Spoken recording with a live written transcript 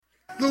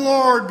The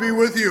Lord be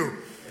with you.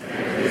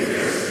 And with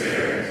your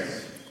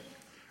spirit.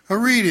 A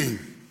reading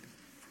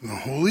from the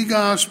Holy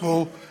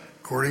Gospel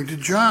according to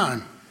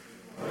John.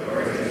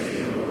 Glory to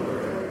you,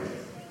 Lord.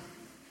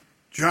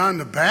 John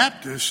the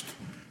Baptist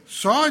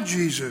saw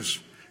Jesus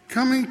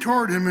coming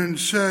toward him and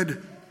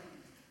said,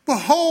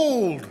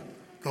 "Behold,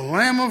 the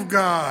Lamb of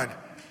God,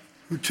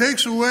 who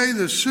takes away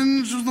the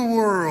sins of the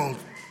world.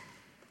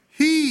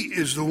 He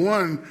is the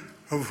one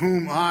of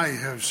whom I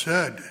have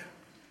said,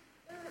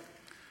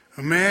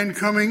 a man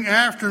coming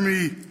after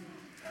me,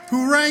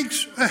 who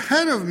ranks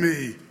ahead of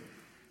me,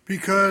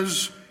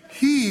 because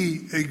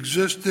he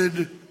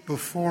existed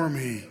before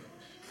me.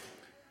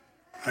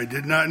 I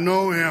did not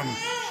know him,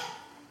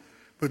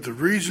 but the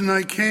reason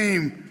I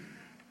came,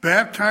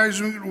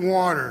 baptizing with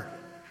water,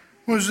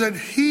 was that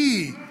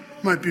he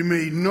might be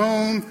made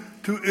known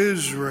to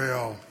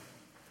Israel."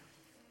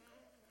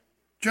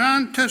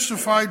 John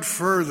testified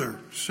further,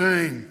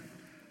 saying,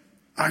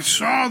 "I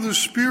saw the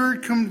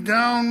Spirit come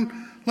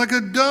down like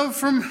a dove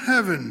from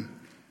heaven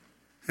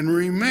and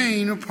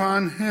remain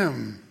upon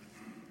him.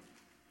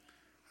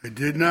 I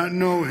did not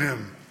know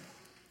him,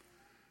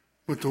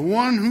 but the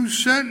one who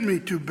sent me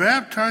to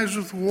baptize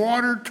with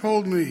water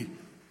told me,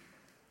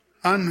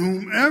 'On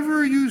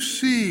whomever you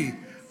see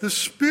the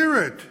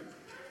Spirit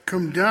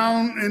come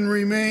down and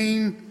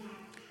remain,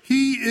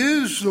 he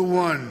is the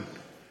one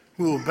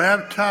who will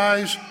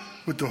baptize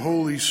with the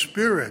Holy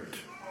Spirit.'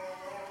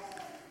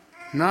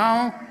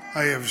 Now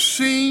I have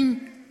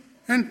seen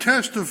and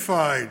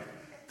testified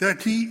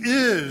that he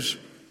is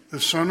the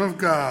Son of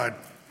God."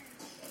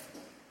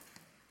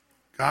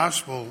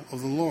 Gospel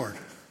of the Lord.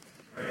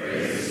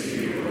 Praise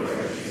to you,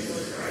 Lord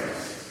Jesus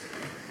Christ.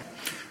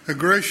 A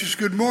gracious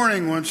good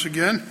morning once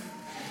again.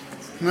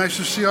 Nice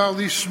to see all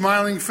these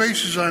smiling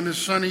faces on this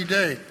sunny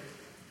day.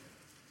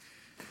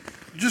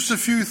 Just a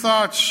few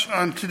thoughts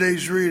on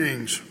today's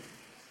readings.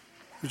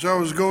 As I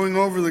was going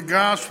over the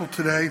gospel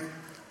today,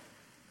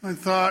 I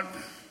thought,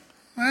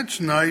 that's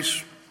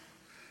nice.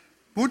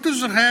 What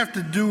does it have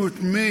to do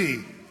with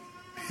me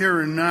here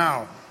and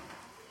now?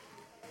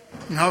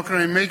 And how can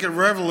I make it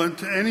relevant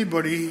to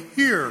anybody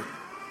here?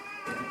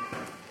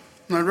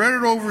 And I read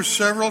it over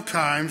several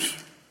times,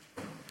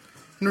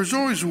 and there's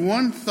always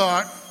one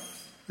thought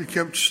that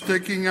kept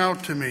sticking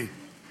out to me.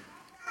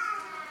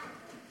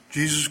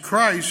 Jesus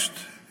Christ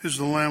is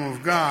the Lamb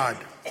of God.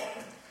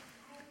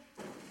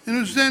 And it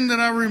was then that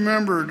I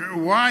remembered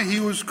why he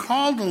was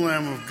called the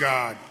Lamb of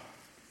God.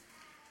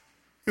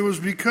 It was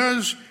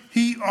because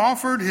he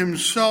offered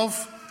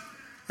himself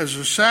as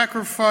a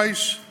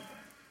sacrifice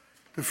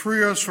to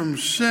free us from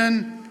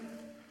sin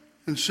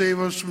and save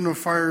us from the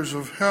fires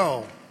of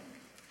hell.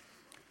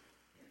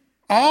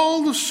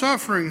 All the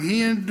suffering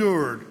he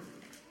endured,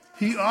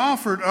 he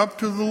offered up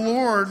to the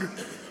Lord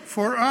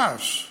for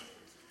us.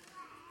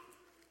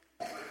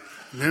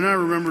 And then I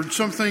remembered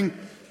something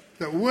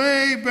that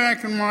way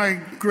back in my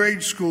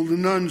grade school the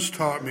nuns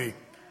taught me,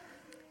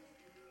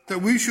 that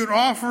we should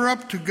offer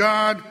up to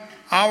God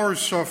our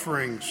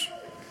sufferings.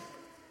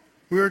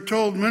 We are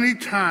told many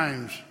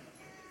times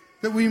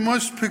that we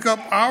must pick up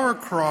our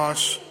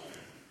cross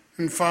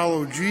and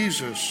follow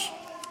Jesus.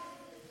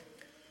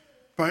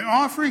 By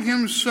offering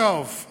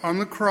himself on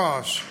the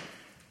cross,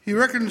 he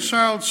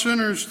reconciled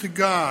sinners to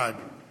God.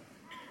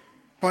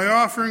 By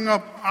offering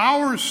up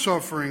our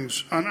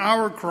sufferings on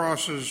our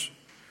crosses,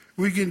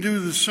 we can do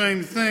the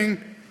same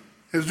thing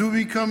as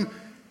we become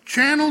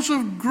channels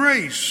of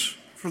grace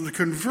for the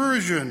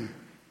conversion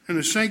and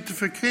the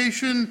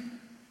sanctification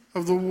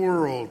of the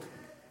world,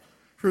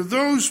 for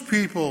those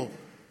people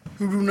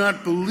who do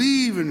not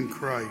believe in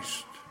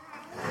Christ.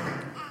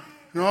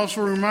 It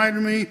also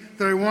reminded me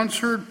that I once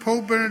heard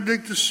Pope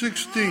Benedict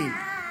XVI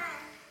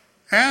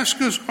ask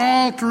us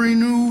all to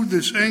renew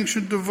this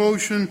ancient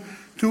devotion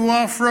to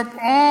offer up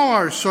all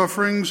our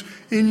sufferings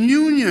in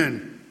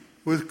union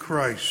with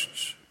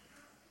Christ.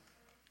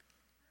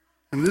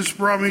 And this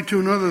brought me to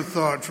another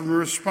thought from the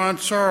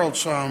responsorial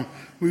psalm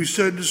we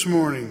said this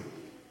morning.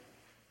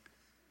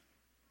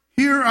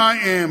 "Here I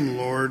am,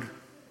 Lord.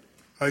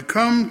 I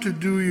come to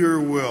do your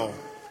will."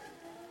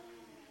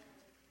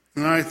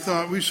 And I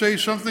thought we say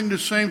something, the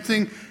same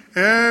thing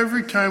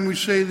every time we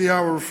say the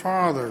Our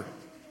Father.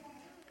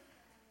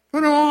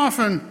 But how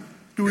often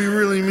do we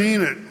really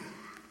mean it?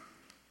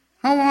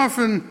 How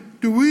often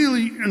do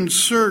we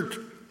insert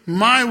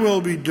 "my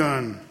will be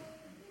done"?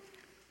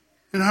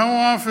 And how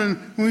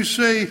often we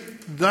say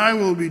 "thy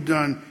will be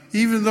done,"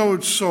 even though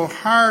it's so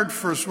hard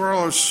for us with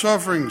all our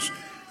sufferings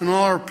and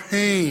all our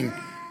pain,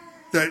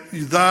 that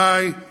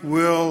 "thy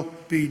will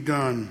be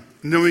done."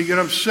 And then we get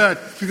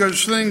upset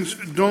because things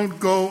don't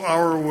go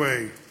our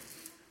way.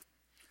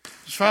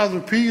 As Father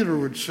Peter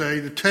would say,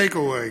 the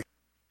takeaway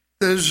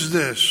is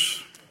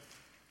this.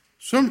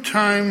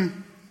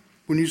 Sometime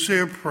when you say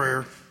a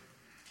prayer,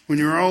 when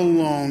you're all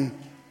alone,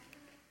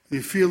 and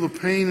you feel the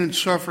pain and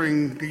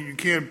suffering that you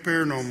can't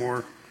bear no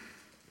more,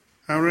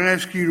 I would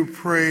ask you to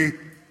pray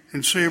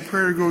and say a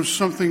prayer that goes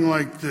something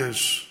like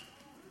this.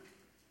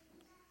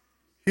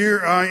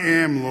 "Here I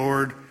am,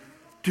 Lord,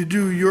 to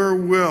do your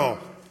will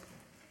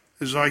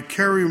as I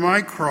carry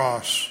my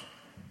cross,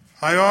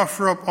 I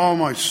offer up all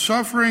my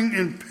suffering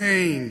and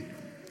pain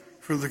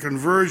for the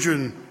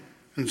conversion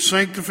and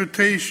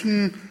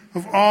sanctification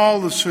of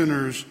all the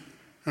sinners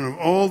and of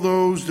all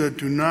those that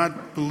do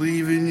not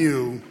believe in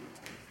you.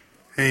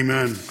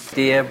 Amen.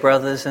 Dear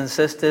brothers and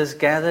sisters,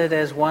 gathered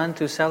as one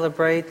to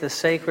celebrate the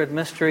sacred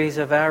mysteries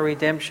of our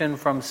redemption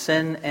from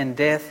sin and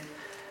death,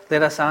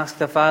 let us ask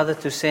the Father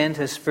to send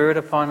His Spirit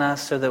upon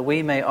us so that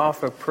we may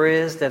offer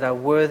prayers that are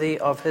worthy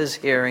of His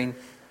hearing.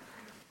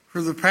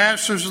 For the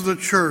pastors of the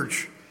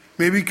church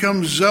may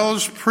become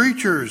zealous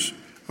preachers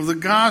of the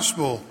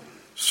gospel,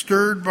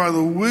 stirred by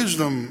the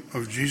wisdom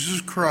of Jesus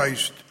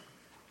Christ,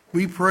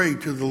 we pray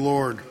to the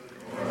Lord.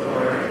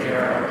 Lord, hear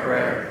our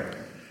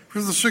prayer.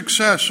 For the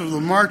success of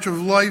the march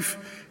of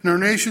life in our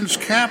nation's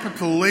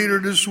capital later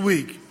this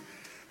week,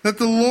 that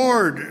the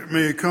Lord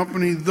may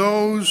accompany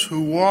those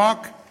who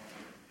walk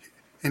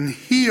and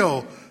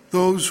heal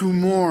those who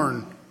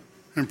mourn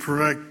and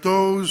protect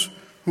those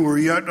who are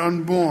yet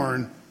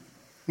unborn,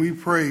 we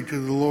pray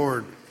to the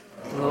Lord.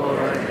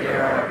 Lord,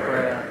 hear our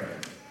prayer.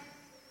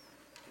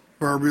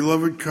 For our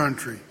beloved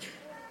country,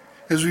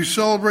 as we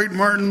celebrate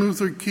Martin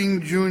Luther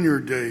King Jr.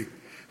 Day,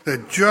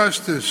 that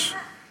justice,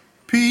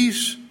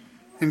 peace,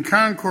 and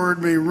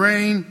concord may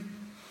reign,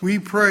 we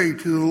pray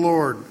to the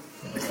Lord.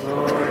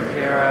 Lord,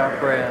 hear our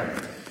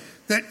prayer.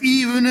 That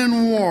even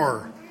in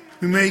war,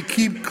 we may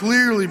keep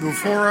clearly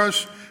before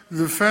us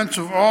the defense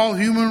of all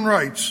human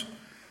rights,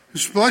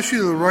 especially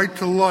the right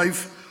to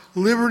life,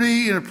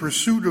 liberty, and a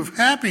pursuit of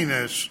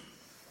happiness.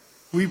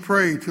 We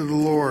pray to the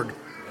Lord.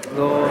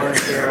 Lord,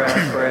 hear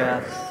our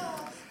prayer.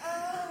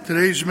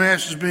 Today's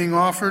Mass is being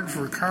offered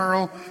for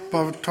Karl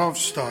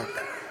Batovstok.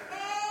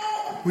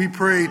 We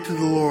pray to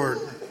the Lord.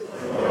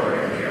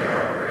 Lord, hear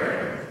our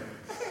prayer.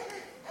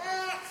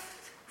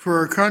 For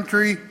our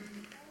country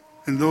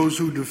and those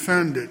who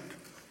defend it,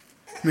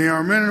 may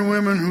our men and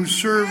women who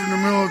serve in the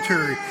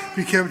military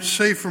be kept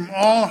safe from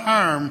all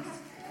harm.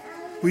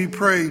 We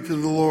pray to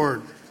the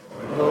Lord.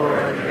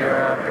 Lord, hear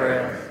our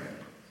prayer.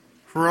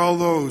 For all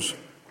those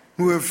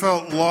who have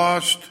felt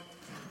lost,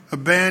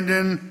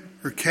 abandoned,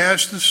 or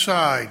cast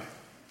aside,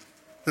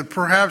 that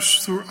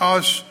perhaps through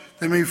us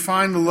they may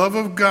find the love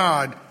of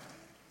God,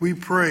 we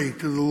pray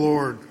to the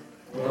Lord.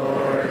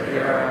 Lord,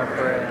 hear our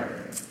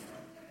prayer.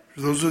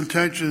 For those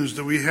intentions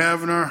that we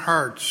have in our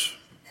hearts,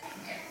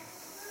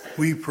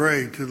 we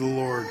pray to the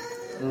Lord.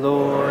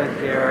 Lord,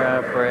 hear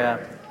our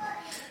prayer.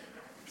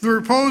 For the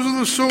repose of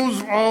the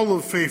souls of all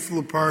the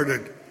faithful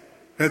departed,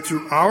 that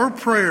through our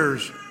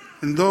prayers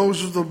and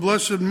those of the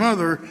Blessed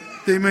Mother,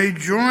 they may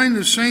join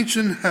the saints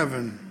in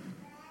heaven.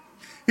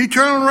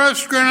 Eternal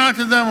rest grant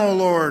unto them, O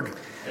Lord.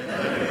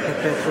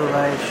 Perpetual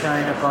light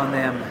shine upon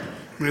them.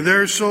 May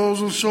their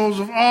souls and souls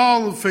of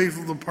all the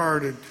faithful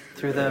departed,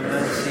 Through the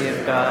mercy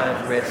of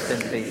God, rest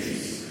in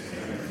peace.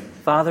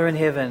 Father in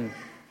heaven,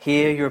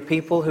 hear your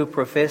people who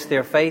profess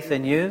their faith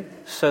in you,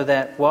 so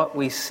that what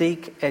we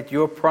seek at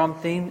your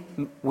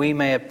prompting we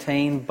may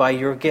obtain by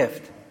your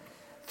gift.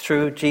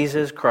 Through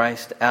Jesus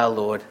Christ our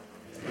Lord.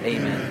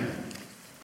 Amen.